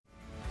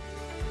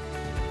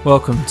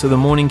Welcome to the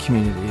morning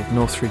community of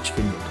Northridge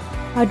Vineyard.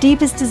 Our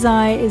deepest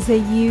desire is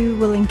that you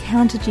will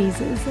encounter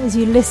Jesus as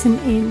you listen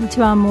in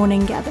to our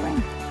morning gathering.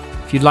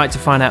 If you'd like to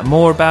find out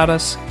more about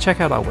us,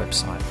 check out our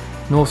website,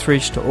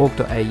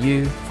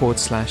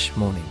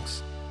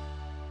 northridge.org.au/mornings.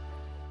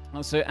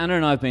 So Anna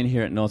and I have been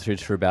here at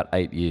Northridge for about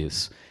 8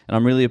 years, and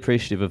I'm really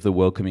appreciative of the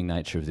welcoming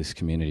nature of this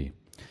community.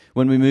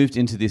 When we moved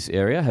into this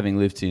area, having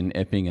lived in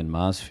Epping and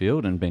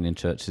Marsfield and been in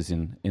churches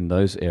in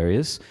those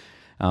areas,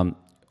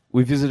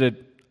 we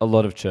visited a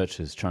lot of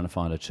churches trying to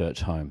find a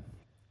church home.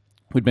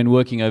 We'd been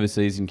working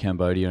overseas in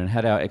Cambodia and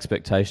had our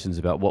expectations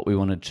about what we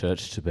wanted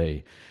church to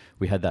be.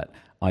 We had that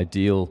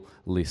ideal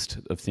list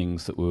of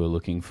things that we were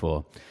looking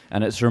for.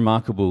 And it's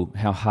remarkable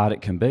how hard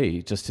it can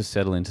be just to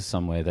settle into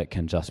somewhere that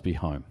can just be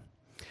home.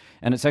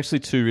 And it's actually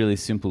two really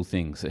simple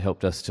things that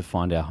helped us to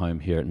find our home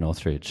here at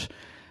Northridge.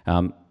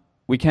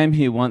 We came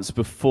here once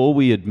before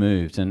we had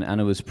moved, and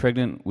Anna was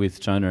pregnant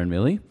with Jonah and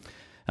Millie.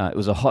 It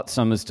was a hot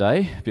summer's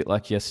day, a bit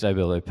like yesterday,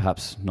 although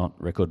perhaps not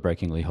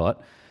record-breakingly hot.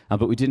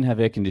 But we didn't have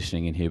air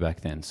conditioning in here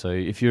back then. So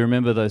if you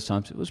remember those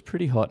times, it was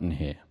pretty hot in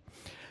here.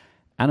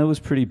 Anna was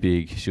pretty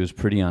big. She was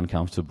pretty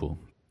uncomfortable.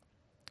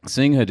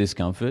 Seeing her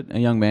discomfort, a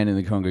young man in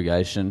the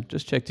congregation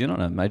just checked in on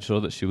her, made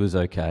sure that she was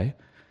okay,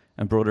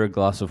 and brought her a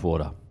glass of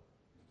water.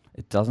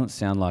 It doesn't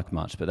sound like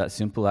much, but that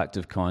simple act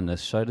of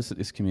kindness showed us that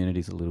this community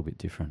is a little bit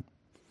different.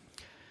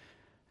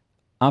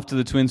 After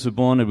the twins were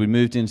born and we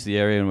moved into the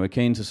area and were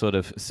keen to sort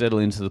of settle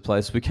into the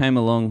place, we came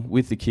along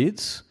with the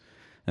kids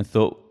and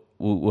thought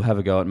we'll have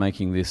a go at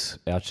making this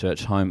our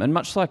church home. And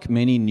much like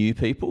many new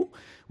people,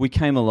 we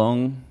came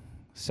along,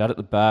 sat at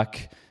the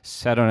back,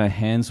 sat on our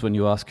hands when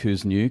you ask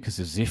who's new, because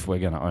as if we're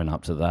going to own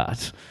up to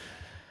that.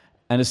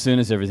 And as soon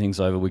as everything's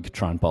over, we could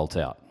try and bolt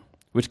out,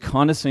 which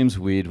kind of seems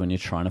weird when you're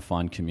trying to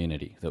find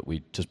community, that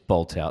we just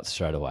bolt out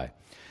straight away.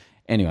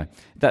 Anyway,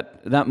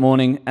 that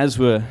morning, as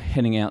we're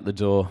heading out the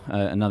door,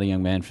 another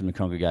young man from the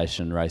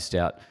congregation raced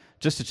out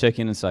just to check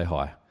in and say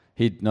hi.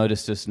 He'd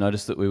noticed us,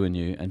 noticed that we were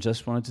new, and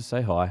just wanted to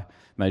say hi,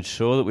 made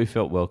sure that we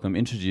felt welcome,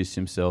 introduced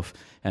himself,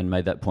 and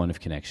made that point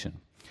of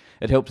connection.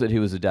 It helped that he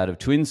was a dad of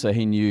twins, so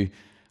he knew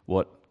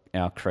what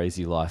our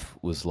crazy life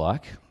was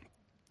like.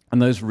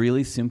 And those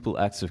really simple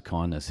acts of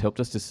kindness helped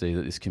us to see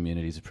that this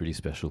community is a pretty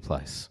special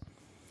place.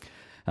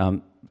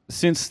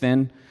 Since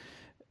then,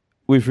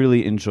 we've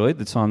really enjoyed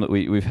the time that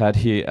we've had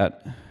here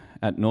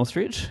at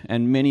Northridge,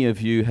 and many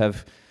of you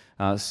have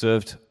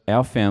served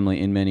our family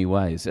in many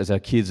ways as our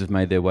kids have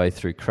made their way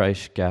through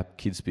Creche, Gap,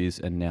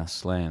 Kidsbiz, and now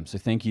Slam. So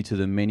thank you to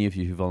the many of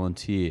you who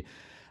volunteer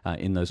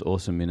in those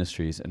awesome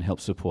ministries and help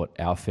support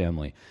our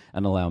family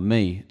and allow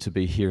me to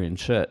be here in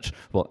church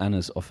while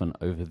Anna's often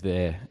over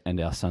there and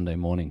our Sunday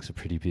mornings are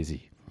pretty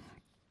busy.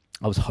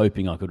 I was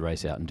hoping I could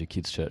race out and do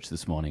kids' church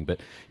this morning,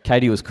 but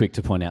Katie was quick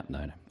to point out,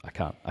 no,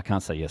 I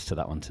can't say yes to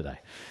that one today.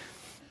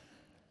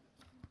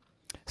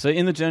 So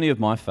in the journey of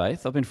my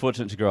faith, I've been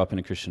fortunate to grow up in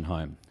a Christian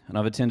home, and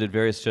I've attended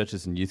various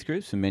churches and youth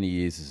groups for many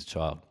years as a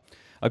child.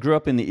 I grew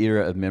up in the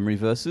era of memory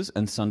verses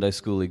and Sunday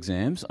school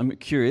exams. I'm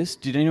curious,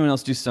 did anyone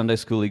else do Sunday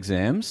school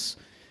exams?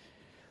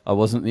 I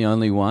wasn't the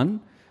only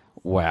one.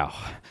 Wow.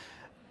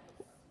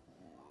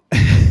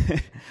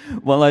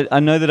 While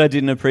I know that I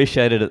didn't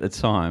appreciate it at the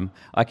time,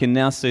 I can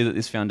now see that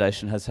this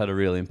foundation has had a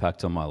real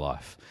impact on my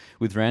life,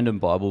 with random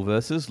Bible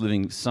verses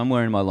living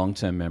somewhere in my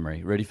long-term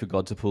memory, ready for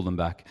God to pull them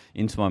back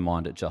into my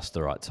mind at just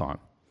the right time.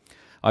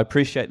 I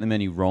appreciate the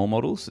many role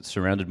models that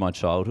surrounded my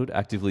childhood,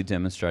 actively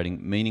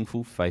demonstrating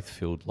meaningful,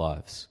 faith-filled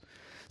lives.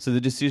 So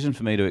the decision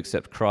for me to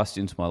accept Christ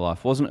into my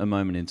life wasn't a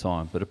moment in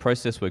time, but a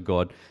process where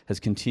God has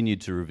continued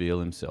to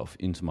reveal himself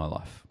into my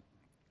life.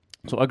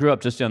 So I grew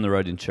up just down the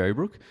road in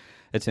Cherrybrook,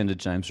 attended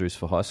James Roos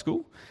for high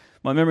school.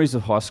 My memories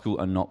of high school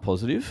are not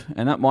positive,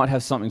 and that might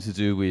have something to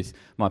do with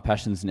my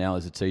passions now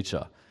as a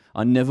teacher.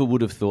 I never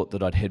would have thought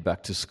that I'd head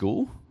back to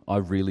school. I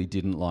really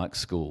didn't like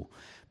school.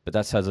 But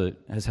that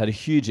has had a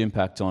huge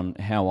impact on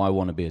how I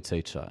want to be a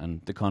teacher and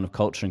the kind of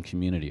culture and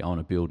community I want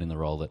to build in the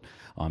role that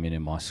I'm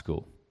in my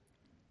school.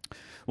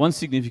 One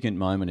significant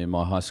moment in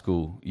my high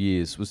school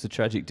years was the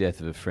tragic death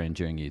of a friend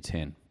during Year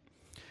 10.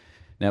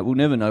 Now, we'll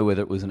never know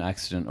whether it was an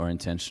accident or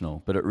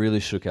intentional, but it really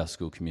shook our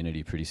school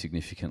community pretty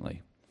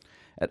significantly.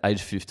 At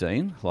age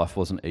 15, life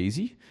wasn't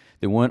easy.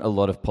 There weren't a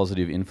lot of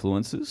positive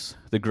influences.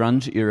 The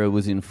grunge era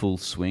was in full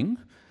swing,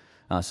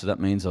 so that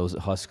means I was at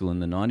high school in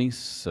the 90s,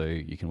 so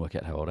you can work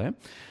out how old I am.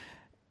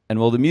 And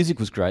while the music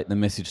was great, the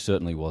message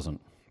certainly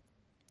wasn't.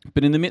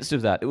 But in the midst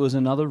of that, it was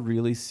another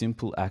really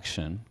simple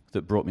action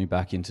that brought me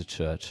back into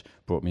church,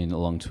 brought me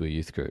along to a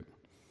youth group.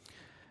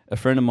 A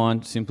friend of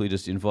mine simply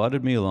just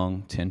invited me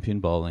along 10-pin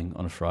bowling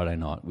on a Friday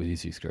night with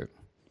his youth group.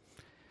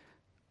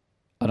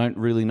 I don't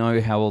really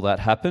know how all that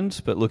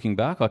happened, but looking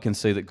back, I can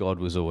see that God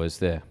was always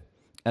there.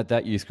 At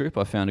that youth group,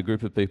 I found a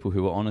group of people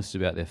who were honest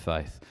about their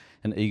faith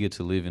and eager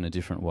to live in a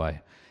different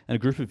way, and a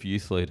group of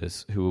youth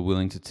leaders who were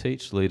willing to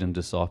teach, lead and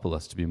disciple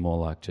us to be more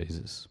like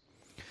Jesus.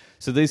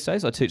 So these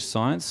days I teach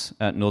science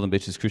at Northern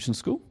Beaches Christian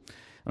School,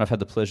 and I've had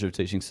the pleasure of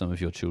teaching some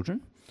of your children,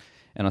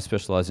 and I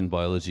specialise in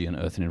biology and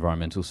earth and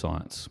environmental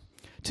science.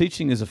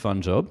 Teaching is a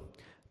fun job,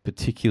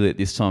 particularly at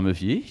this time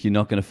of year. You're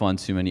not going to find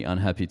too many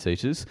unhappy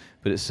teachers,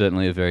 but it's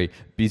certainly a very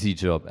busy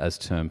job as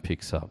term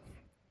picks up.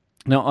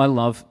 Now, I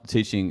love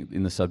teaching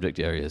in the subject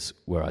areas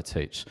where I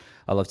teach.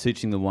 I love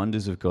teaching the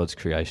wonders of God's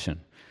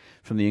creation,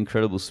 from the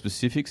incredible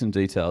specifics and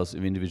details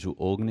of individual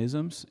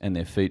organisms and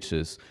their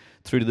features,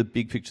 through to the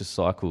big picture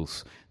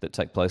cycles that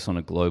take place on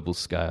a global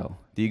scale.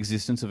 The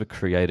existence of a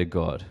creator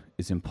God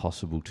is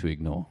impossible to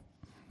ignore.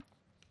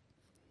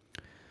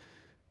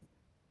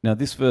 Now,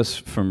 this verse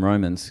from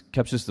Romans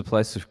captures the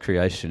place of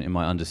creation in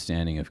my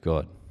understanding of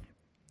God.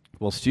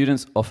 While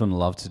students often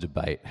love to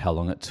debate how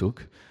long it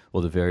took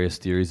or the various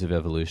theories of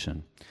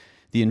evolution,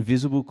 the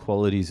invisible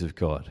qualities of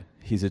God,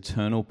 his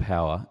eternal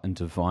power and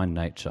divine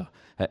nature,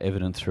 are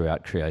evident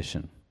throughout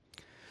creation.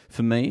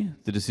 For me,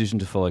 the decision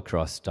to follow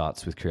Christ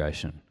starts with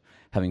creation.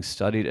 Having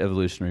studied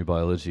evolutionary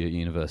biology at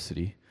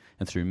university,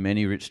 and through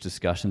many rich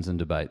discussions and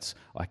debates,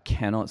 I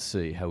cannot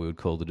see how we would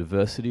call the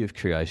diversity of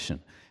creation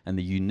and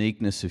the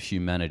uniqueness of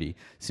humanity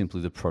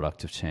simply the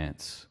product of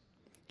chance.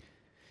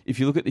 If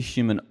you look at the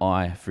human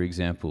eye, for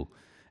example,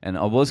 and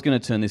I was going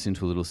to turn this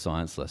into a little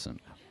science lesson,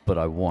 but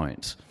I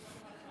won't.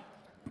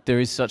 There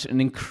is such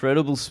an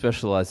incredible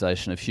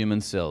specialization of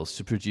human cells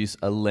to produce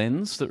a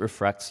lens that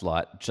refracts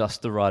light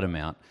just the right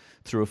amount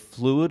through a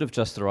fluid of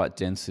just the right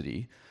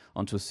density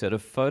onto a set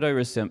of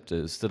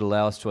photoreceptors that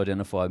allow us to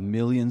identify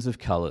millions of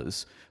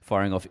colours,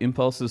 firing off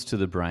impulses to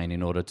the brain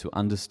in order to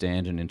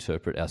understand and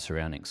interpret our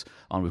surroundings.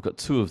 And we've got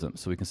 2 of them,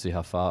 so we can see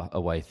how far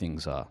away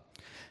things are.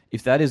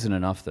 If that isn't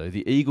enough, though,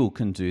 the eagle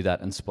can do that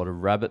and spot a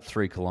rabbit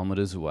 3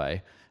 kilometres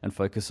away and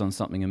focus on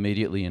something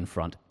immediately in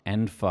front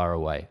and far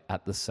away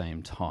at the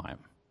same time.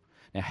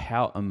 Now,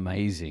 how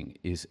amazing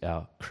is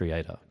our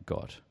Creator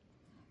God?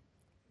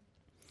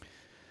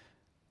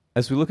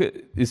 As we look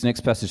at this next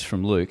passage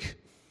from Luke,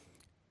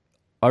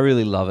 I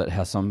really love it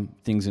how some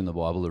things in the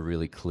Bible are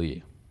really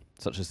clear,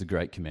 such as the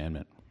Great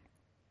Commandment.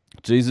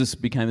 Jesus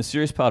became a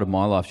serious part of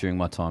my life during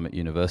my time at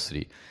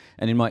university,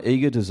 and in my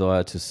eager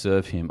desire to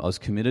serve him, I was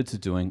committed to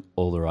doing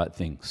all the right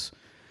things.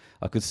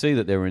 I could see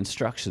that there were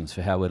instructions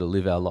for how we're to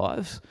live our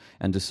lives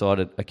and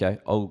decided, okay,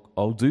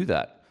 I'll do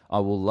that. I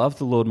will love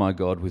the Lord my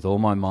God with all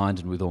my mind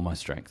and with all my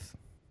strength.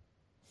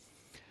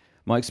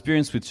 My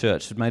experience with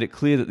church had made it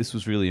clear that this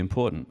was really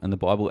important, and the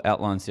Bible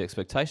outlines the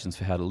expectations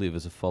for how to live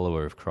as a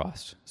follower of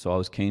Christ. So I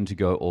was keen to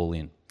go all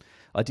in.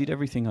 I did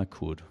everything I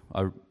could.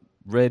 I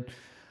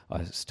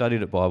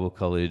studied at Bible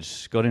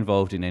college, got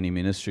involved in any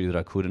ministry that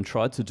I could, and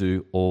tried to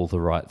do all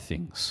the right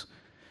things.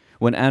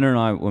 When Anna and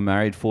I were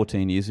married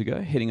 14 years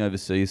ago, heading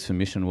overseas for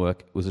mission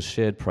work was a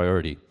shared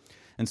priority.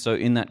 And so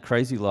in that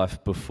crazy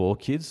life before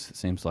kids, it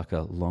seems like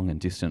a long and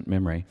distant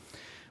memory,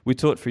 we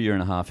taught for 1.5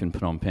 years in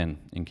Phnom Penh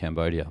in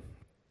Cambodia.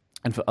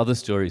 And for other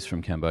stories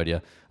from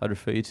Cambodia, I'd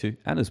refer you to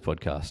Anna's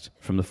podcast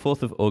from the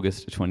 4th of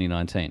August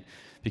 2019,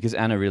 because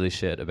Anna really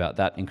shared about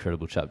that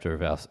incredible chapter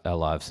of our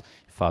lives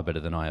far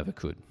better than I ever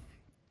could.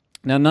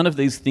 Now, none of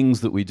these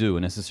things that we do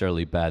are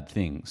necessarily bad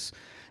things.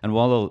 And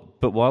while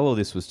all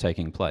this was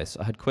taking place,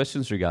 I had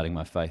questions regarding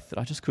my faith that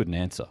I just couldn't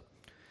answer.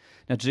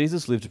 Now,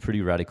 Jesus lived a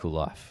pretty radical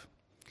life.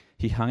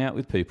 He hung out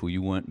with people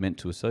you weren't meant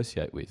to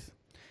associate with.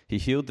 He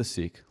healed the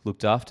sick,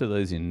 looked after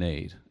those in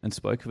need, and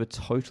spoke of a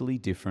totally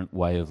different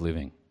way of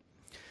living.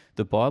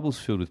 The Bible's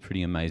filled with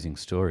pretty amazing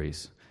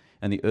stories,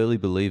 and the early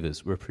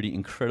believers were a pretty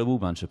incredible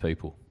bunch of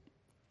people.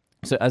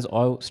 So as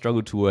I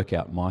struggled to work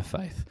out my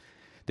faith,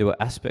 there were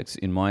aspects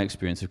in my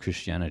experience of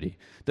Christianity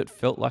that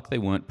felt like they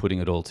weren't putting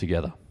it all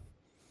together.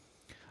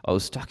 I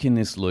was stuck in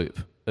this loop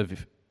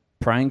of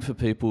praying for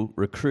people,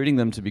 recruiting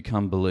them to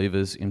become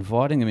believers,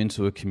 inviting them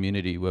into a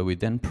community where we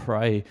then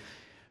pray,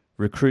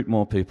 recruit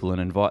more people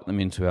and invite them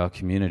into our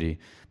community.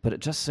 But it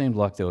just seemed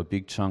like there were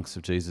big chunks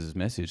of Jesus'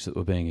 message that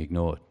were being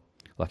ignored,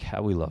 like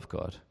how we love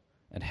God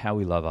and how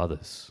we love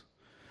others.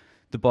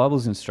 The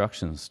Bible's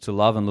instructions to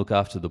love and look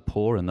after the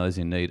poor and those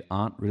in need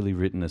aren't really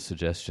written as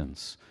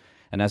suggestions.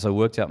 And as I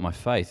worked out my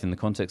faith in the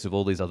context of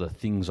all these other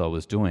things I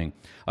was doing,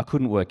 I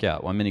couldn't work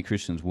out why many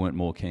Christians weren't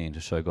more keen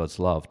to show God's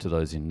love to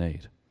those in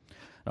need.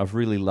 I've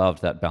really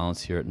loved that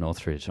balance here at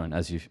Northridge, and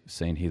as you've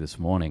seen here this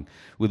morning,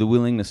 with a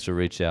willingness to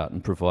reach out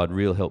and provide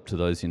real help to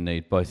those in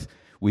need, both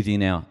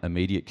within our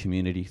immediate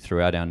community,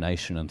 throughout our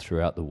nation and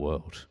throughout the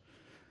world.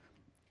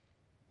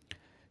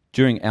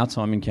 During our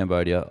time in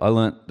Cambodia, I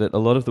learnt that a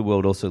lot of the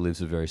world also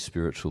lives a very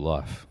spiritual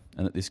life,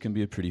 and that this can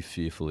be a pretty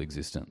fearful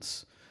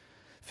existence.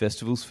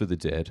 Festivals for the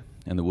dead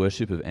and the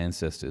worship of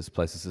ancestors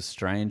places a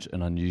strange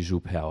and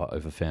unusual power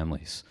over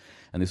families,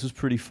 and this was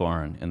pretty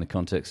foreign in the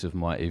context of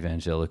my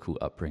evangelical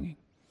upbringing.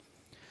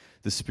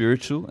 The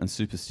spiritual and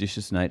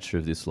superstitious nature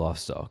of this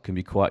lifestyle can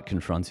be quite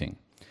confronting,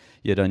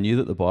 yet I knew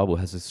that the Bible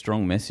has a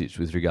strong message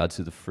with regard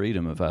to the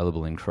freedom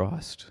available in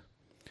Christ.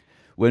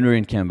 When we were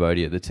in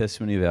Cambodia, the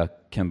testimony of our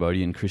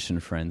Cambodian Christian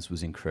friends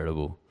was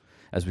incredible,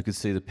 as we could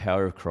see the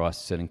power of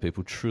Christ setting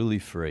people truly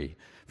free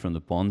from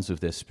the bonds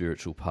of their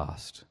spiritual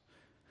past.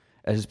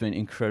 It has been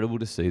incredible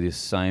to see this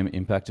same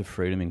impact of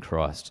freedom in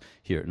Christ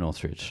here at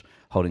Northridge,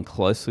 holding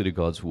closely to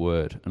God's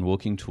word and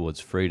walking towards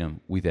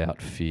freedom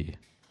without fear.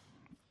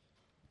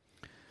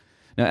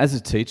 Now, as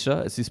a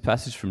teacher, it's this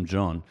passage from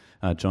John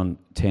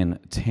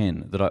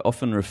 10:10, that I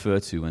often refer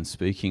to when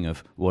speaking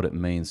of what it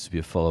means to be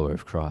a follower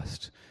of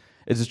Christ.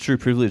 It's a true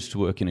privilege to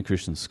work in a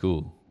Christian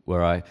school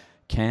where I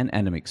can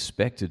and am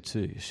expected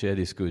to share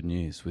this good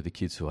news with the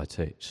kids who I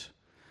teach.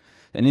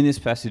 And in this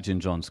passage in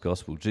John's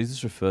Gospel,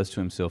 Jesus refers to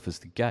himself as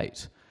the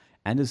gate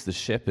and as the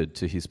shepherd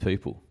to his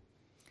people.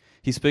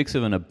 He speaks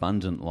of an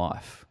abundant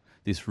life,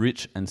 this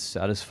rich and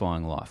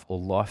satisfying life, or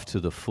life to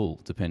the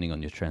full, depending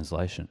on your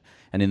translation.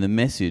 And in the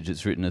Message,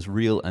 it's written as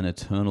real and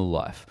eternal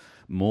life,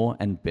 more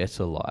and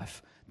better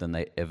life than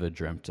they ever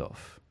dreamt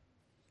of.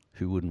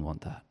 Who wouldn't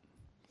want that?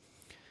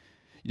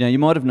 You know, you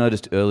might have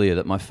noticed earlier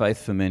that my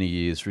faith for many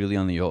years really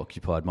only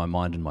occupied my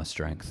mind and my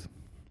strength.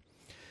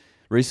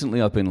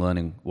 Recently, I've been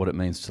learning what it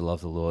means to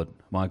love the Lord,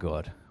 my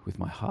God, with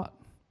my heart,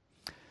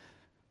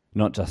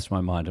 not just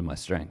my mind and my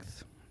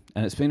strength.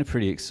 And it's been a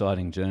pretty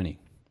exciting journey.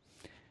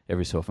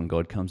 Every so often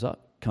God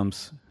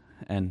comes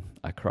and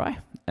I cry.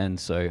 And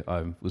so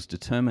I was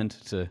determined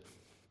to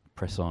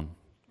press on.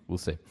 We'll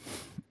see.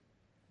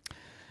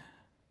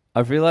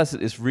 I've realised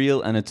that this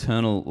real and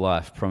eternal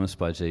life promised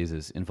by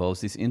Jesus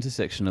involves this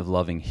intersection of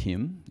loving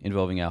Him,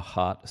 involving our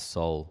heart,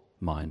 soul,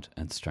 mind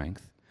and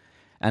strength.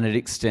 And it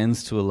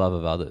extends to a love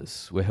of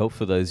others, where help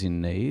for those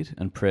in need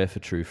and prayer for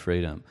true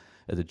freedom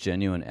are the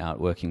genuine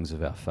outworkings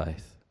of our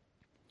faith.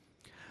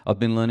 I've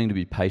been learning to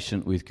be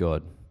patient with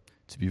God,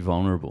 to be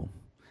vulnerable,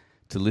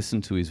 to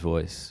listen to His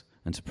voice,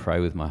 and to pray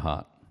with my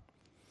heart.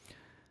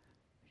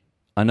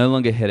 I no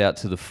longer head out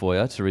to the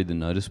foyer to read the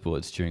notice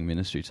boards during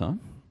ministry time.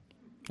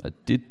 I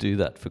did do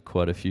that for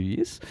quite a few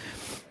years.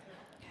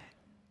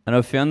 And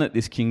I've found that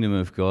this kingdom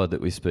of God that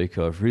we speak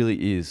of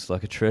really is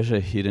like a treasure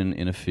hidden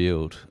in a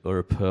field or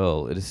a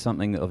pearl. It is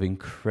something of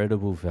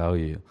incredible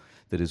value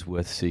that is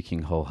worth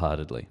seeking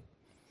wholeheartedly.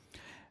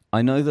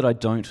 I know that I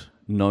don't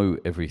know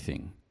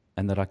everything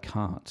and that I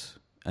can't,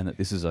 and that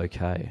this is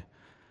okay,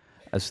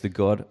 as the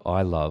God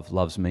I love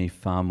loves me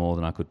far more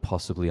than I could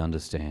possibly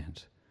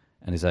understand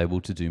and is able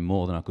to do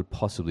more than I could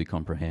possibly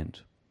comprehend.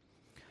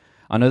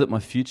 I know that my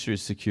future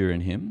is secure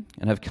in Him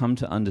and have come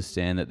to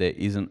understand that there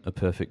isn't a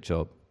perfect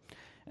job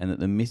and that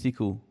the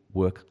mythical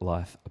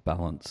work-life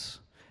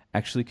balance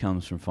actually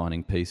comes from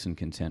finding peace and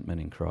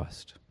contentment in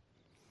Christ.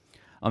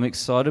 I'm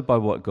excited by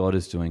what God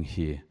is doing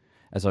here,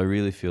 as I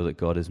really feel that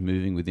God is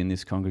moving within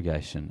this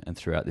congregation and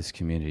throughout this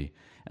community,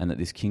 and that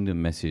this kingdom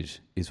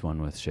message is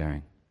one worth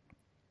sharing.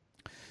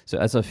 So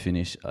as I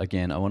finish,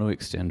 again, I want to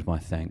extend my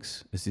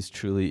thanks, as this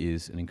truly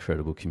is an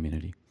incredible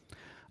community.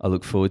 I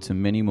look forward to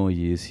many more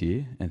years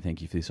here, and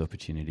thank you for this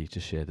opportunity to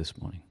share this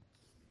morning.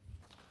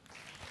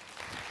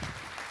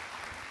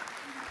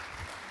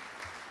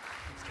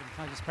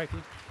 Can I just pray for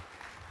you?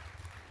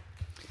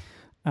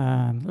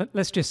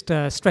 Let's just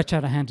stretch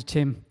out a hand to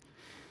Tim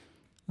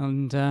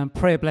and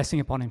pray a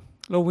blessing upon him.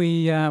 Lord,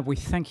 we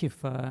thank you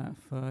for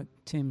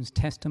Tim's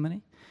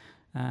testimony.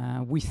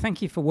 We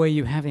thank you for where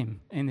you have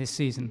him in this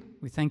season.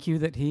 We thank you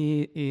that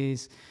he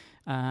is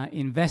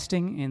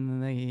investing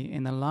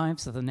in the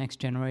lives of the next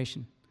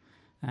generation.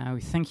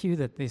 We thank you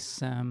that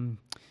this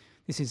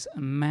is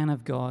a man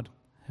of God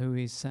who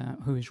is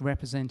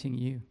representing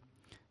you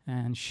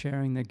and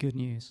sharing the good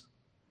news.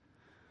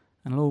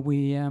 And Lord,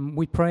 we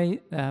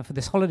pray for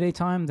this holiday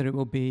time that it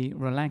will be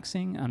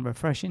relaxing and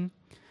refreshing,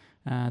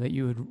 that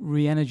you would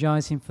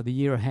re-energize him for the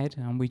year ahead.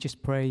 And we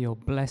just pray your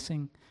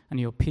blessing and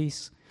your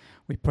peace.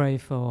 We pray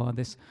for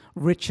this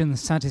rich and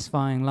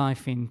satisfying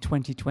life in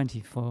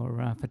 2020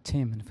 for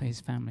Tim and for his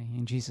family.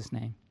 In Jesus'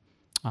 name,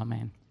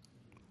 amen.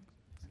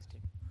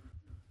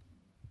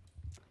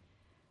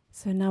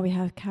 So now we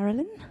have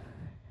Carolyn.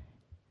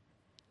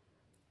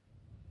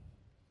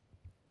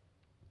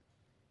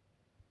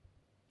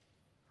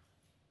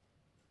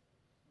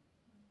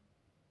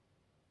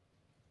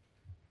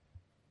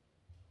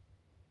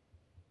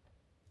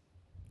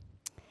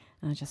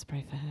 I'll just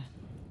pray for her.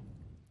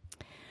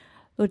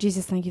 Lord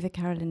Jesus, thank you for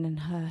Carolyn and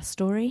her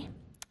story.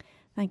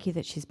 Thank you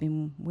that she's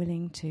been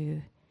willing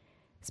to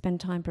spend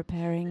time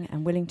preparing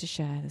and willing to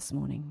share this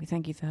morning. We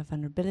thank you for her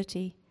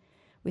vulnerability.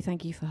 We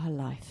thank you for her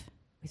life.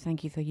 We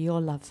thank you for your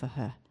love for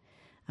her.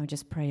 And we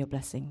just pray your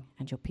blessing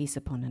and your peace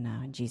upon her now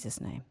in Jesus'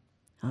 name.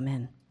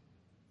 Amen.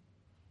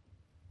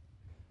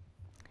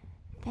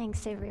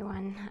 Thanks,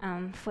 everyone,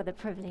 for the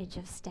privilege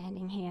of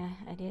standing here.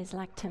 It is,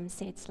 like Tim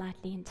said,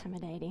 slightly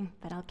intimidating,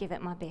 but I'll give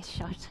it my best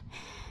shot.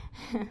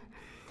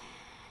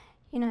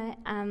 You know,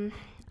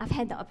 I've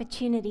had the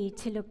opportunity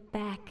to look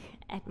back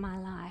at my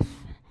life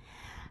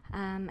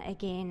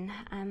again,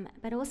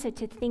 but also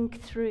to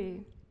think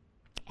through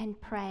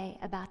and pray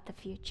about the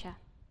future.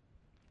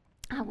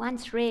 I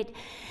once read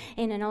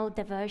in an old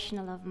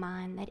devotional of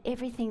mine that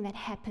everything that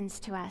happens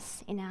to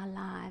us in our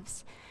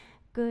lives,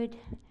 good,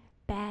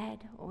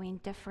 bad, or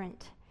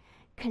indifferent,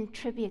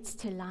 contributes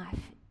to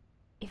life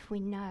if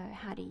we know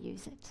how to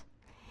use it.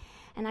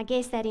 And I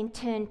guess that in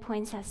turn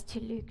points us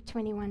to Luke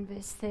 21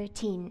 verse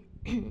 13,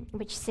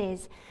 which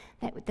says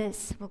that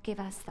this will give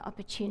us the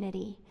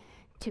opportunity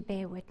to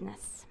bear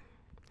witness.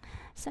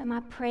 So my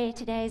prayer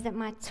today is that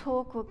my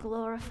talk will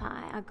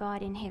glorify our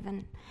God in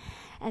heaven,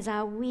 as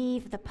I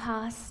weave the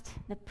past,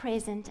 the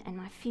present, and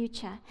my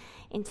future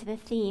into the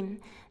theme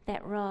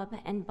that Rob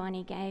and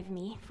Bonnie gave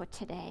me for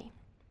today.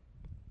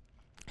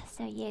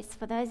 So yes,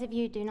 for those of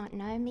you who do not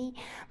know me,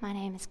 my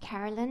name is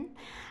Carolyn.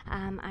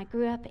 I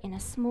grew up in a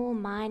small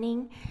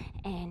mining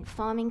and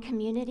farming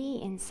community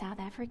in South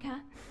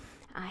Africa.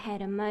 I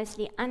had a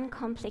mostly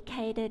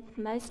uncomplicated,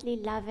 mostly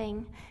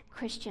loving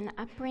Christian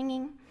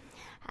upbringing.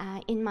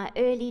 In my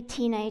early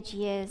teenage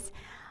years,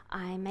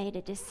 I made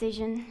a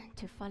decision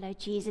to follow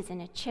Jesus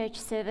in a church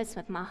service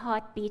with my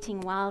heart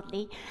beating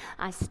wildly.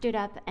 I stood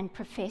up and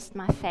professed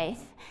my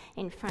faith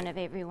in front of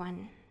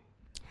everyone.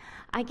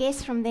 I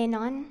guess from then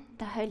on,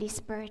 the Holy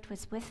Spirit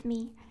was with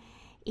me,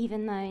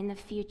 even though in the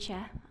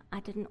future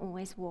I didn't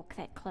always walk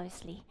that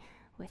closely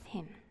with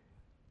him.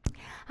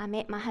 I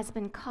met my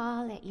husband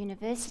Carl at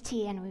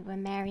university, and we were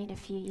married a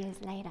few years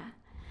later.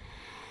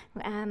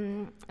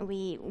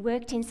 We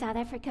worked in South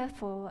Africa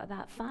for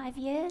about 5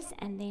 years,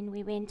 and then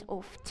we went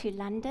off to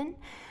London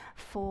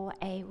for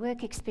a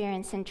work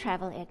experience and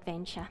travel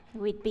adventure.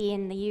 We'd be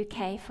in the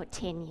UK for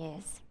 10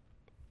 years.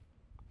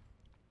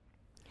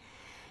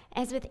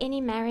 As with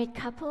any married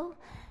couple,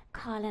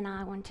 Carl and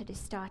I wanted to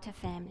start a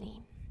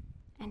family,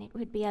 and it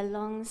would be a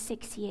long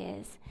 6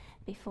 years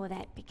before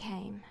that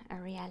became a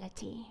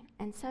reality.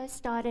 And so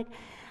started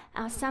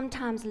our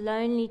sometimes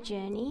lonely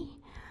journey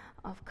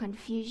of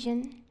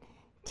confusion,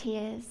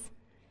 tears,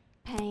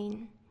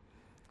 pain,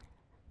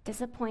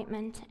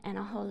 disappointment, and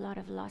a whole lot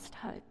of lost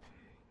hope.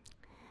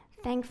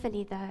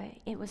 Thankfully, though,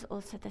 it was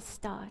also the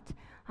start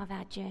of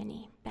our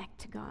journey back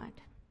to God.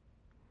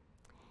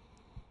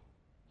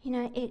 You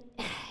know,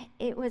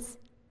 it was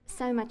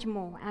so much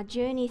more. Our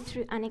journey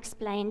through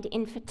unexplained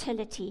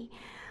infertility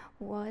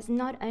was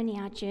not only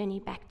our journey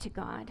back to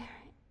God,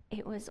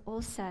 it was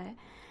also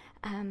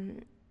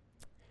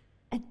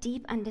a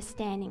deep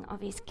understanding of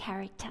his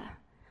character,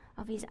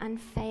 of his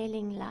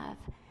unfailing love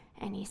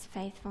and his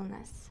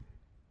faithfulness.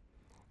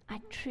 I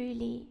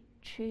truly,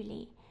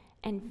 truly,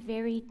 and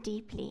very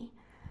deeply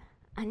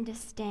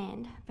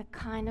understand the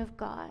kind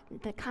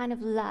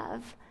of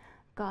love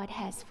God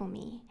has for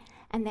me,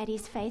 and that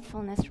his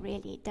faithfulness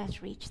really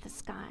does reach the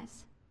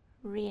skies.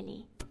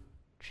 Really,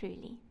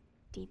 truly,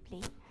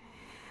 deeply.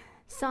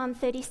 Psalm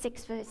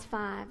 36 verse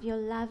 5, your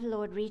love,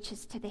 Lord,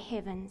 reaches to the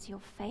heavens, your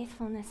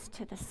faithfulness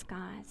to the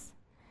skies.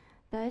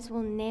 Those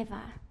will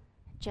never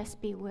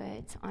just be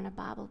words on a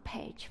Bible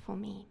page for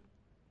me.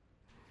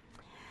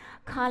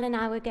 Carl and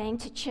I were going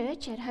to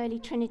church at Holy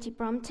Trinity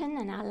Brompton,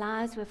 and our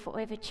lives were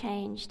forever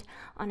changed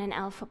on an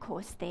Alpha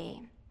course there.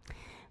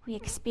 We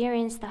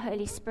experienced the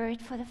Holy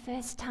Spirit for the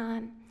first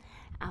time.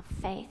 Our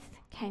faith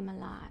came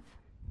alive.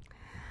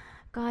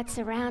 God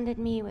surrounded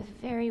me with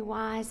very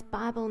wise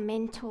Bible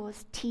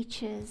mentors,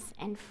 teachers,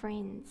 and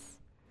friends.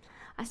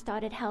 I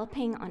started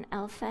helping on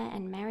Alpha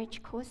and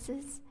marriage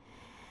courses.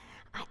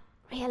 I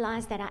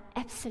realized that I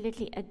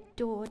absolutely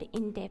adored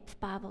in-depth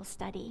Bible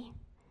study.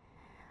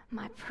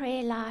 My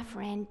prayer life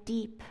ran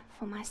deep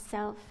for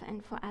myself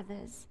and for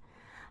others.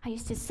 I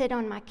used to sit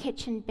on my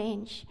kitchen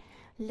bench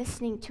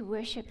listening to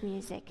worship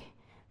music,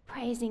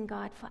 praising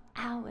God for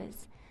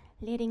hours,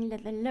 letting the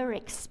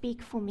lyrics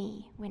speak for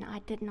me when I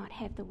did not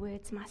have the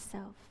words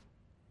myself.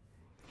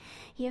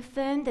 He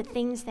affirmed the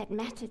things that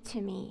mattered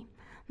to me,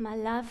 my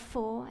love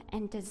for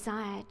and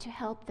desire to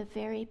help the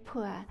very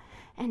poor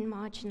and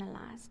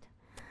marginalized,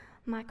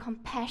 my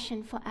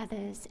compassion for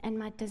others, and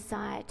my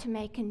desire to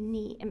make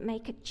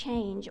a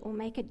change or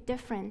make a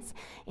difference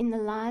in the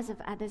lives of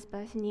others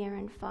both near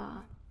and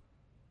far.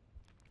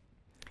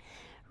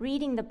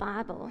 Reading the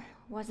Bible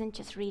wasn't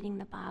just reading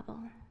the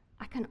Bible.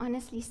 I can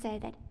honestly say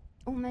that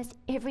almost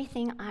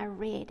everything I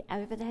read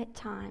over that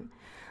time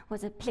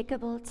was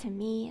applicable to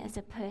me as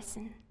a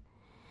person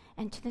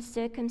and to the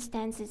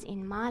circumstances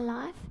in my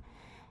life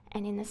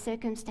and in the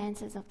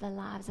circumstances of the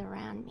lives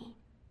around me.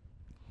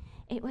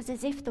 It was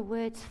as if the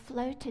words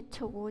floated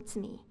towards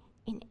me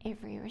in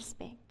every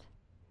respect.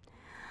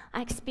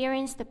 I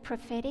experienced the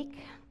prophetic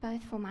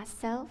both for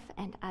myself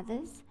and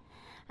others,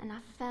 and I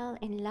fell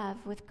in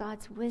love with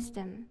God's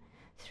wisdom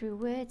through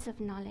words of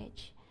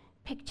knowledge,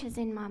 pictures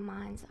in my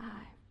mind's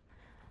eye,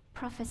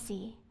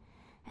 prophecy,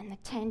 and the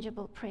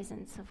tangible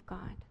presence of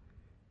God.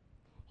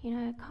 You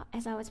know,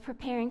 as I was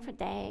preparing for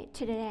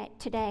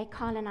today,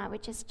 Carl and I were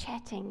just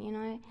chatting, you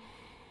know,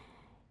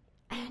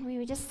 and we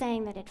were just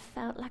saying that it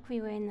felt like we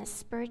were in the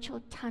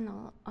spiritual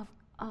tunnel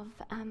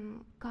of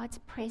God's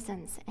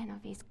presence and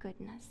of his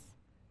goodness.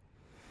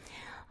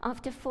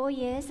 After 4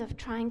 years of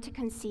trying to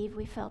conceive,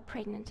 we fell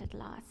pregnant at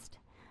last,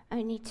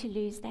 only to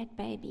lose that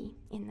baby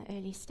in the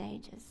early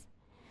stages.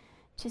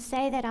 To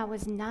say that I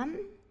was numb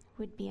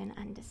would be an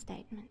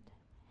understatement.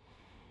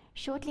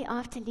 Shortly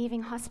after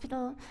leaving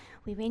hospital,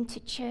 we went to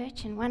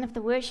church, and one of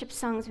the worship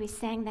songs we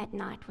sang that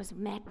night was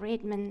Matt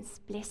Redman's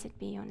Blessed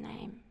Be Your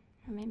Name.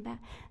 Remember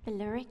the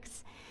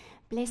lyrics?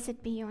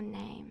 Blessed be your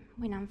name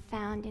when I'm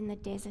found in the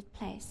desert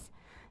place.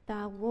 Though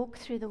I walk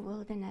through the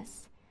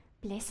wilderness,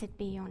 blessed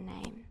be your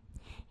name.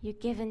 You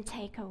give and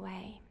take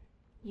away.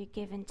 You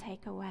give and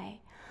take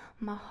away.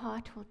 My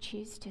heart will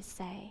choose to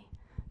say,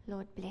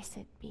 Lord,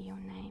 blessed be your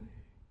name.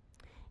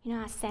 You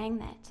know, I sang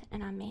that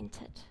and I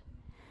meant it.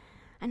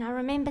 And I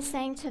remember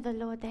saying to the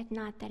Lord that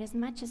night that as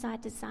much as I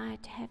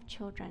desired to have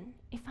children,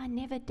 if I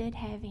never did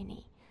have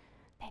any,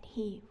 that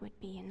He would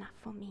be enough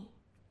for me.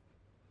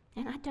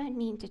 And I don't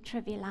mean to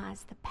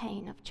trivialize the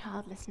pain of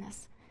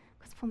childlessness,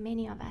 because for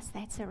many of us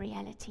that's a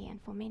reality,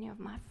 and for many of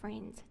my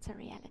friends it's a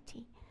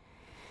reality.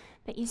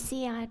 But you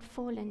see, I had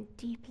fallen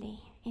deeply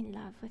in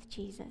love with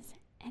Jesus,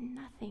 and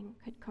nothing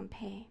could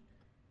compare.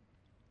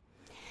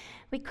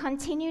 We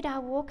continued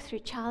our walk through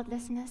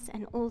childlessness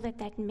and all that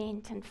that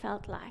meant and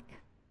felt like.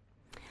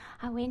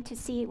 I went to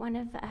see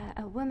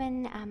a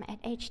woman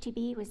at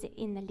HTB, was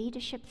in the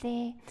leadership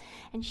there,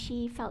 and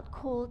she felt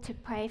called to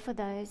pray for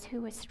those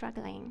who were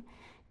struggling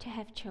to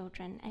have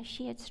children, as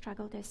she had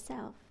struggled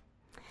herself.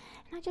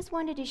 And I just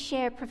wanted to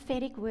share a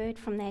prophetic word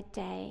from that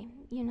day,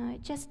 you know,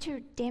 just to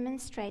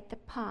demonstrate the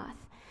path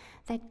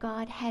that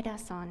God had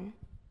us on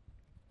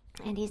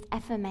and His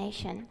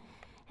affirmation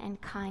and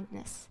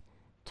kindness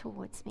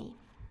towards me.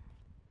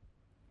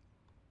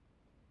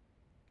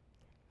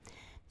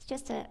 It's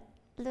just a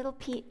little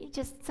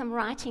just some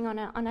writing on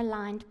a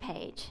lined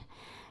page.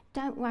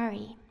 Don't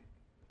worry.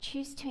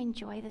 Choose to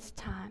enjoy this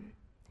time.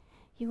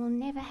 You will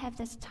never have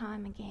this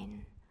time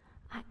again.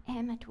 I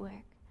am at work.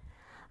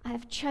 I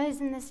have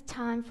chosen this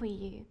time for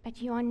you,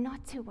 but you are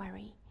not to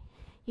worry.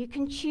 You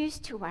can choose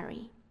to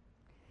worry.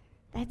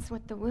 That's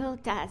what the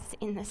world does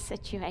in this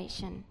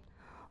situation.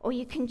 Or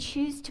you can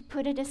choose to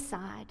put it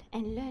aside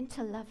and learn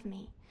to love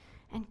me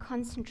and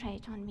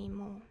concentrate on me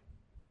more.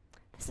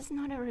 This is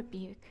not a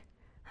rebuke.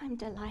 I'm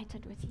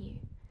delighted with you.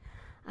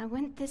 I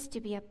want this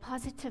to be a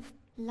positive,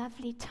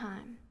 lovely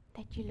time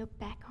that you look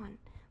back on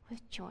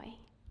with joy.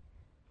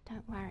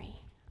 Don't worry,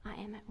 I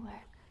am at work.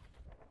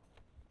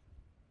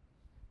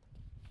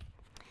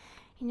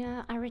 You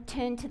know, I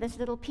return to this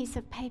little piece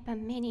of paper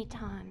many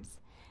times,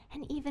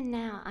 and even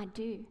now I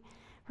do,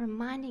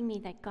 reminding me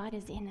that God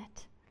is in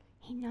it.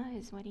 He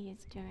knows what He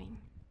is doing.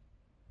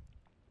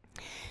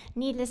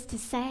 Needless to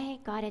say,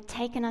 God had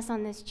taken us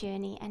on this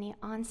journey and He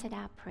answered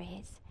our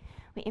prayers.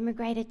 We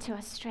immigrated to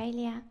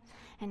Australia,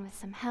 and with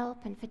some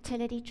help and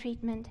fertility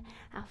treatment,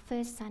 our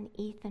first son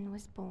Ethan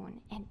was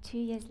born, and 2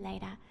 years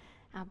later,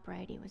 our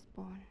Brody was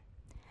born.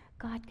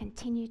 God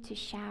continued to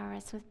shower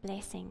us with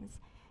blessings,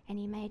 and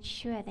He made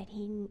sure that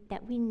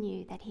we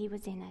knew that He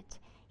was in it.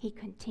 He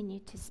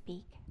continued to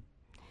speak.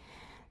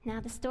 Now,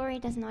 the story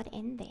does not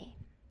end there.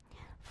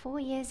 4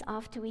 years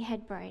after we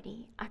had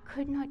Brody, I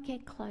could not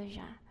get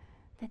closure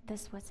that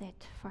this was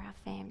it for our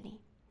family.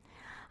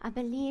 I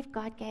believe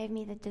God gave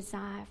me the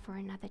desire for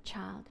another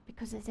child,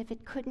 because as if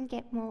it couldn't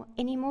get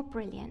any more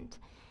brilliant,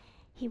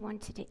 He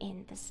wanted to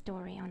end the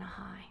story on a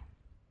high.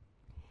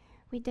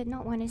 We did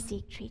not want to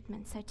seek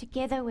treatment, so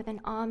together with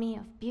an army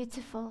of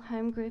beautiful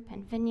home group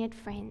and vineyard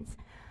friends,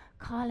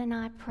 Carl and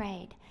I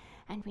prayed,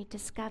 and we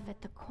discovered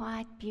the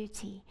quiet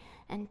beauty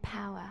and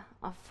power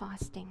of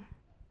fasting.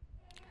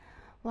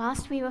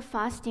 Whilst we were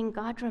fasting,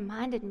 God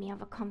reminded me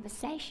of a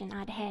conversation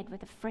I'd had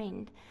with a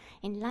friend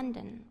in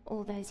London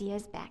all those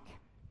years back.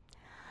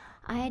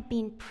 I had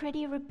been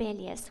pretty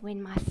rebellious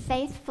when my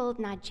faith-filled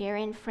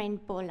Nigerian friend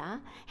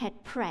Bola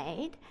had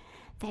prayed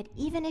that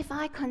even if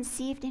I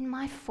conceived in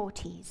my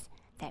 40s,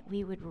 that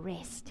we would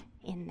rest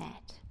in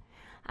that.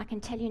 I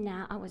can tell you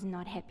now, I was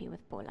not happy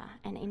with Bola,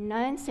 and in no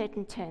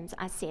uncertain terms,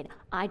 I said,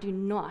 I do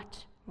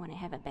not want to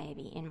have a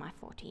baby in my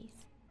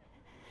 40s.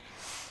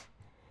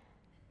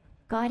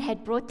 God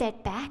had brought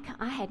that back.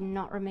 I had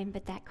not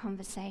remembered that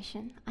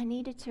conversation. I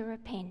needed to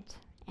repent,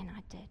 and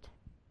I did.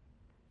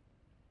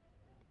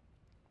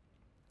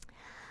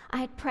 I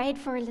had prayed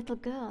for a little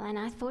girl, and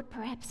I thought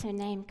perhaps her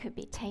name could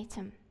be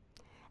Tatum.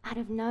 Out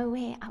of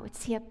nowhere, I would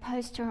see a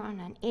poster on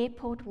an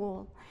airport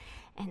wall,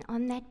 and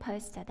on that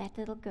poster, that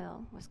little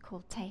girl was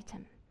called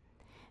Tatum.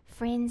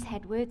 Friends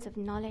had words of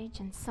knowledge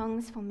and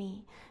songs for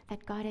me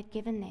that God had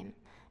given them,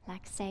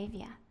 like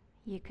Savior,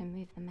 you can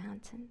move the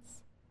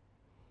mountains.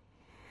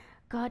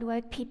 God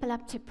woke people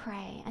up to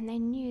pray, and they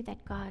knew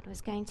that God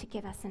was going to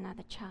give us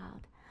another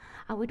child.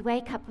 I would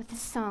wake up with the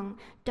song,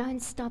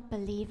 Don't Stop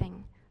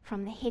Believing,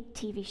 from the hit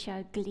TV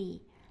show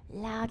Glee,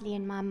 loudly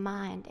in my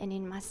mind and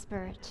in my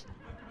spirit.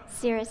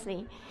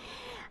 Seriously.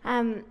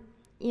 You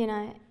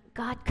know,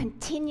 God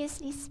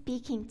continuously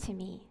speaking to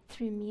me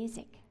through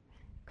music,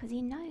 because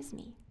He knows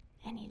me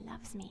and He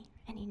loves me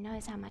and He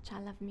knows how much I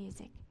love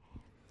music.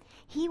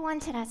 He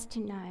wanted us to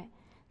know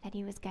that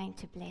He was going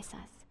to bless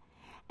us.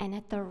 And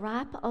at the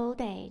ripe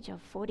old age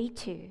of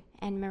 42,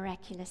 and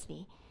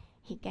miraculously,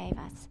 He gave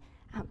us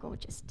our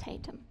gorgeous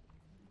Tatum.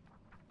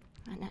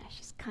 I know,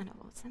 she's kind of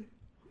awesome.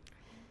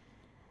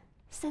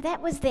 So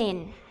that was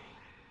then.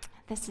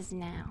 This is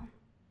now.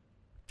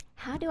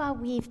 How do I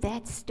weave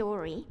that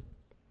story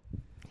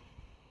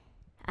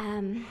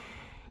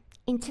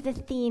into the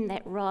theme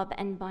that Rob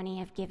and Bonnie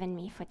have given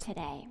me for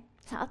today?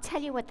 So I'll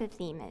tell you what the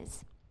theme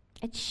is.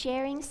 It's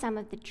sharing some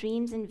of the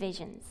dreams and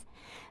visions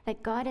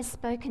that God has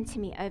spoken to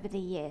me over the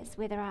years,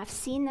 whether I've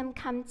seen them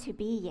come to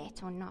be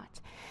yet or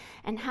not,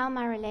 and how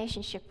my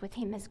relationship with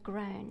Him has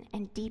grown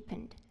and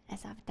deepened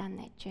as I've done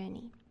that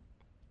journey.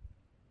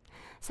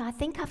 So I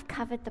think I've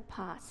covered the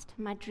past.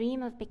 My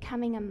dream of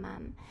becoming a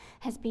mum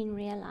has been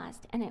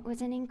realized, and it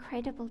was an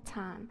incredible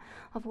time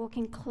of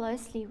walking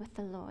closely with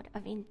the Lord,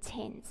 of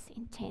intense,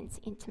 intense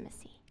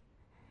intimacy.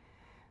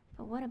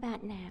 But what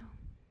about now?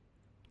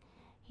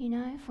 You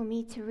know, for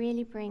me to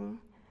really bring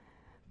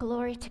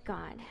glory to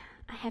God,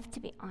 I have to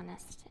be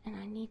honest and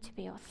I need to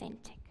be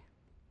authentic.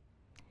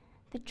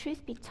 The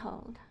truth be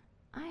told,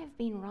 I have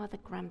been rather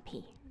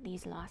grumpy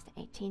these last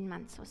 18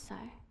 months or so.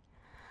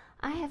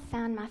 I have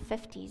found my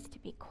 50s to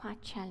be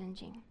quite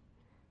challenging,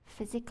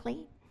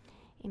 physically,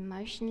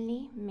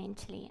 emotionally,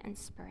 mentally, and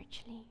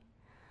spiritually.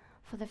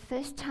 For the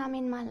first time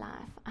in my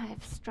life, I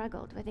have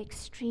struggled with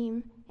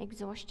extreme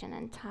exhaustion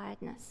and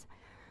tiredness,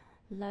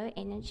 low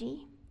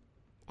energy,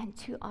 and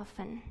too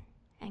often,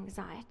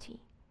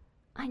 anxiety.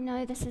 I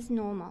know this is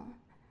normal,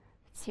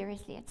 but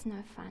seriously, it's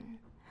no fun.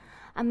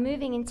 I'm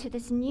moving into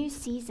this new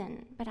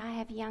season, but I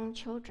have young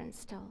children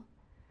still.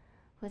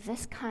 With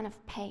this kind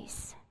of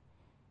pace,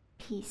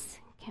 peace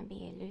can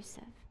be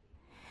elusive.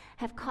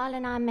 Have Carl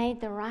and I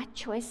made the right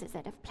choices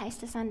that have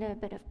placed us under a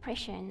bit of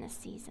pressure in this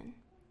season?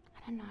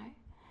 I don't know.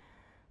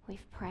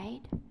 We've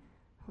prayed,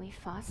 we've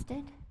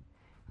fasted,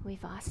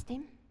 we've asked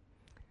him.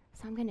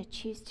 So I'm going to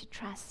choose to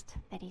trust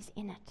that he's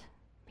in it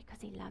because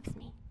he loves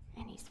me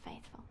and he's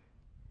faithful.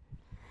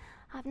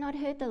 I've not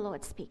heard the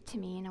Lord speak to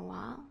me in a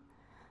while.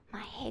 My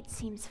head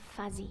seems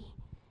fuzzy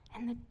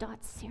and the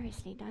dots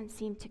seriously don't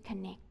seem to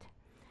connect.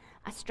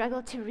 I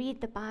struggle to read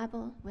the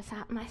Bible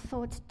without my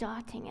thoughts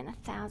darting in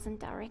 1,000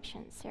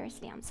 directions.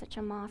 Seriously, I'm such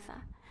a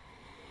Martha.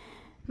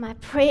 My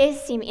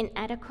prayers seem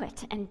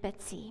inadequate and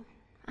bitsy.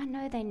 I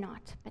know they're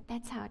not, but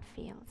that's how it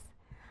feels.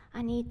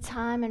 I need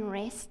time and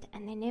rest,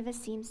 and there never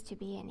seems to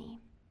be any.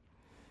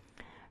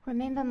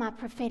 Remember my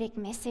prophetic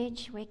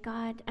message where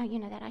God,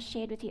 that I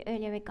shared with you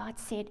earlier, where God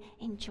said,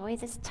 enjoy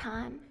this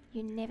time.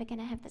 You're never going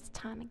to have this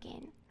time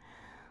again.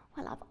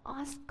 Well, I've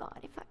asked God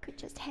if I could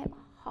just have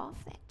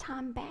half that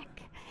time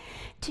back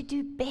to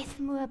do Beth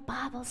Moore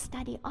Bible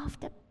study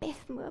after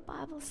Beth Moore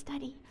Bible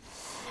study.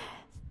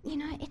 You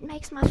know, it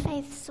makes my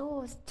faith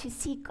soar to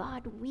see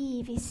God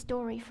weave his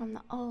story from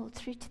the Old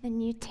through to the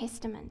New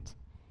Testament.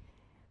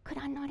 Could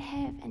I not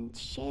have and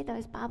share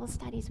those Bible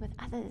studies with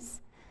others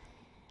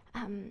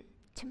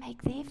to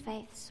make their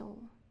faith soar?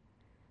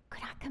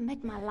 Could I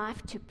commit my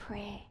life to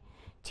prayer,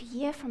 to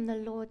hear from the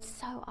Lord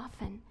so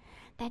often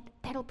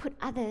that'll put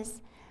others,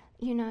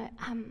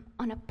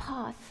 on a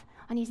path,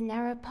 on his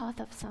narrow path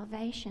of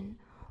salvation,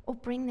 or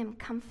bring them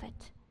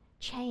comfort,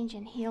 change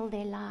and heal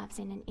their lives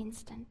in an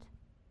instant?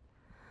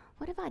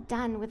 What have I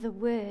done with the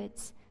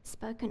words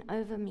spoken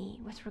over me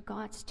with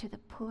regards to the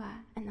poor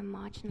and the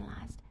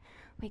marginalized,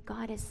 where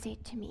God has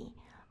said to me,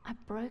 I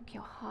broke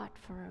your heart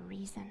for a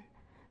reason,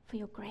 for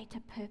your greater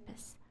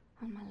purpose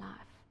on my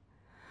life?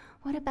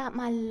 What about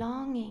my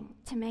longing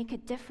to make a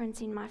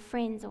difference in my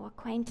friends' or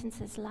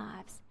acquaintances'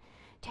 lives,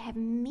 to have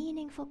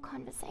meaningful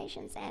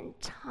conversations and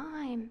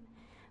time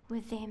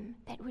with them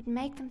that would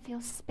make them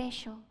feel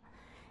special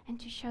and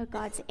to show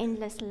God's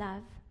endless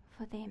love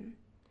for them?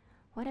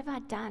 What have I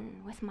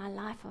done with my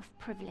life of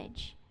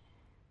privilege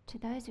to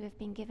those who have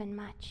been given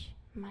much,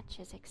 much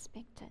as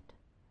expected?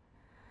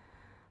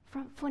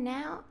 For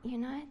now,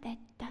 that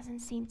doesn't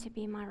seem to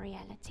be my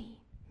reality.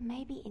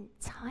 Maybe in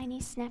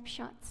tiny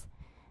snapshots,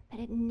 but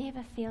it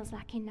never feels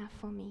like enough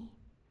for me.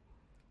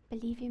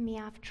 Believe you me,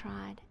 I've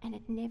tried, and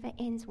it never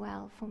ends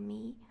well for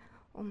me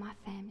or my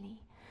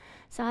family.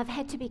 So I've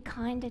had to be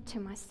kinder to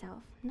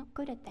myself. Not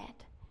good at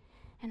that.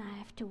 And I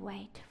have to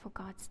wait for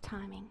God's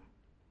timing.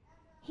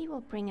 He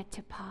will bring it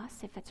to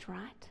pass if it's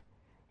right.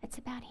 It's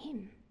about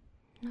him,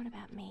 not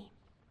about me.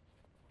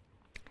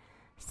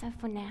 So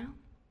for now,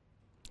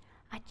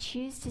 I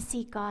choose to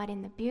see God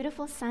in the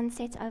beautiful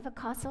sunsets over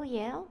Castle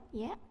Yale.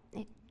 Yeah,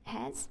 it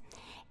has.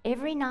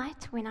 Every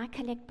night when I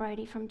collect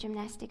Brody from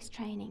gymnastics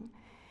training,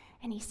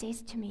 and he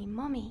says to me,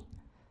 Mommy,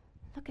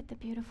 look at the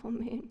beautiful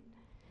moon.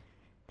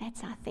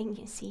 That's our thing,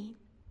 you see.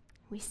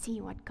 We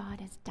see what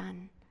God has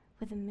done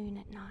with the moon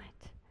at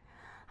night.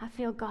 I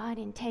feel God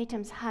in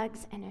Tatum's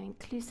hugs and her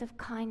inclusive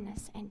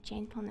kindness and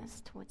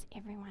gentleness towards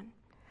everyone.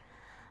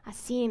 I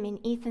see him in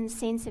Ethan's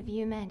sense of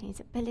humor and his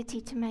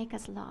ability to make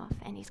us laugh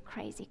and his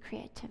crazy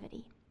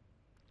creativity.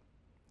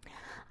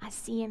 I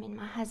see him in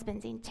my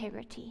husband's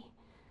integrity,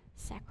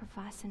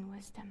 sacrifice, and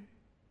wisdom.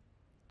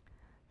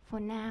 For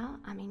now,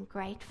 I'm in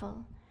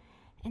grateful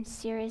and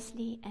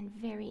seriously and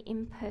very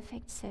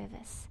imperfect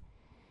service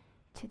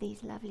to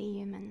these lovely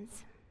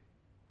humans.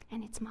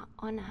 And it's my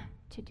honor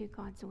to do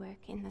God's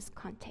work in this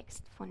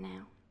context for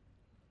now.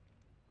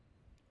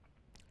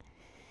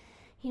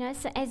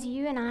 So as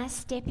you and I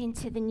step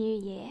into the new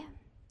year,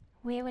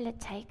 where will it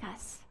take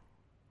us?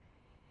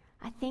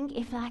 I think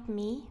if, like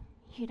me,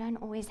 you don't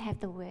always have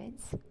the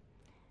words,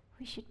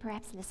 we should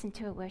perhaps listen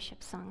to a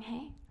worship song,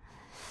 hey?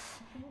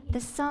 The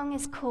song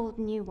is called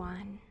New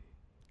Wine.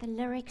 The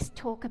lyrics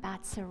talk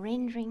about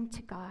surrendering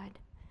to God,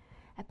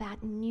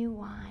 about new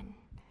wine,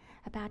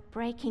 about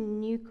breaking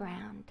new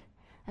ground,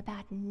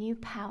 about new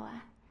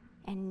power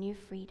and new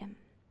freedom.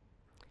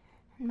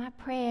 And my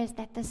prayer is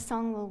that this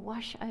song will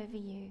wash over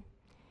you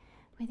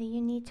whether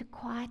you need to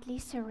quietly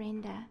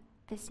surrender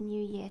this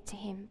new year to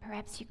Him.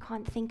 Perhaps you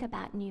can't think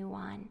about new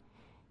wine.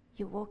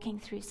 You're walking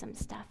through some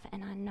stuff,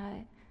 and I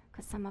know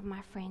because some of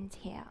my friends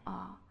here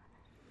are.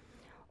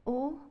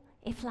 Or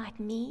if, like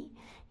me,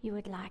 you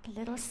would like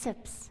little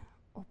sips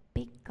or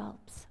big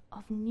gulps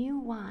of new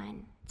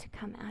wine to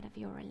come out of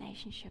your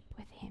relationship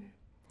with Him.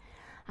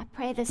 I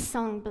pray this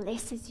song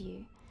blesses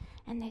you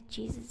and that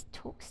Jesus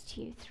talks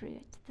to you through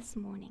it this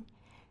morning,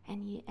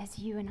 and as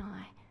you and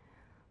I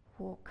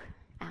walk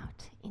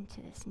out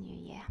into this new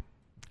year.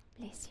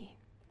 Bless you.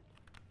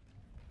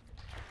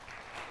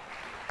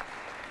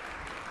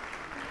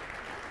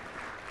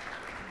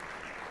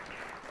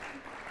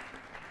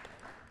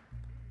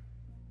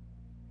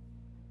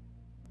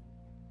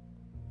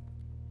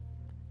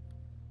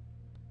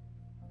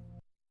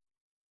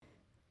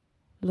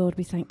 Lord,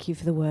 we thank you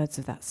for the words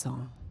of that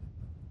song.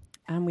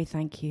 And we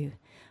thank you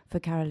for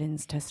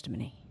Carolyn's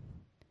testimony.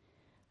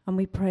 And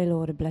we pray,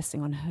 Lord, a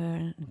blessing on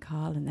her and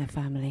Carl and their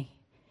family.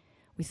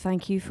 We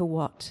thank you for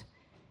what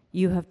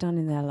you have done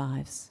in their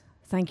lives.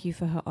 Thank you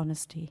for her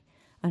honesty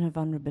and her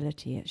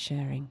vulnerability at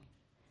sharing.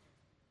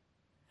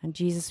 And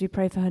Jesus, we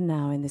pray for her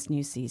now in this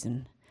new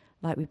season,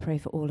 like we pray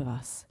for all of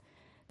us.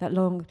 That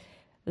long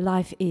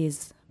life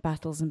is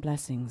battles and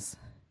blessings.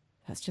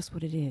 That's just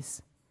what it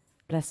is,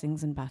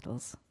 blessings and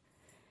battles.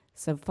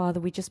 So,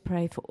 Father, we just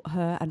pray for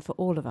her and for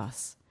all of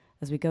us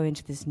as we go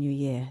into this new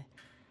year,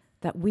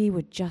 that we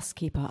would just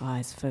keep our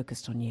eyes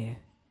focused on you.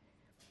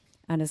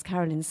 And as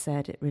Carolyn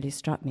said, it really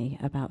struck me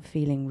about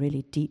feeling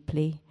really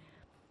deeply,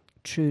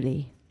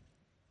 truly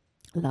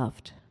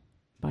loved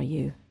by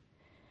you.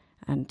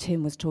 And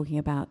Tim was talking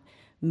about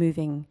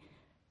moving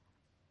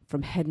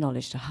from head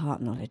knowledge to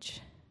heart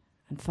knowledge.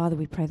 And Father,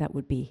 we pray that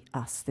would be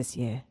us this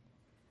year,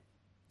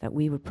 that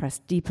we would press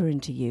deeper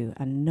into you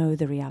and know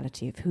the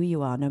reality of who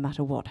you are no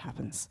matter what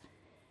happens.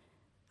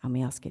 And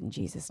we ask it in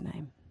Jesus'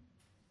 name.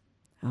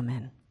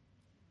 Amen.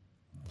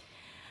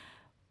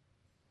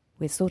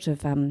 We're sort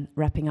of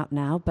wrapping up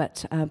now,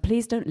 but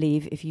please don't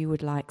leave if you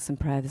would like some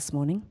prayer this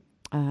morning.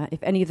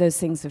 If any of those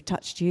things have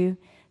touched you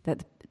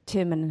that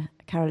Tim and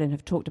Carolyn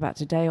have talked about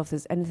today, or if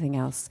there's anything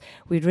else,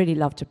 we'd really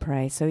love to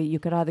pray. So you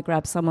could either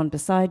grab someone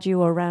beside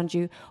you or around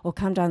you, or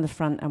come down the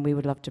front, and we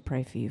would love to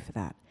pray for you for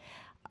that.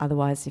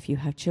 Otherwise, if you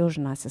have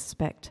children, I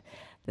suspect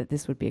that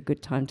this would be a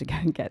good time to go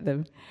and get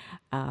them.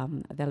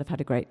 They'll have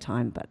had a great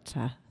time, but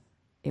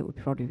it would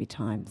probably be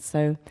time.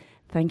 So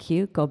thank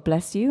you, God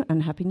bless you,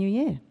 and Happy New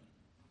Year.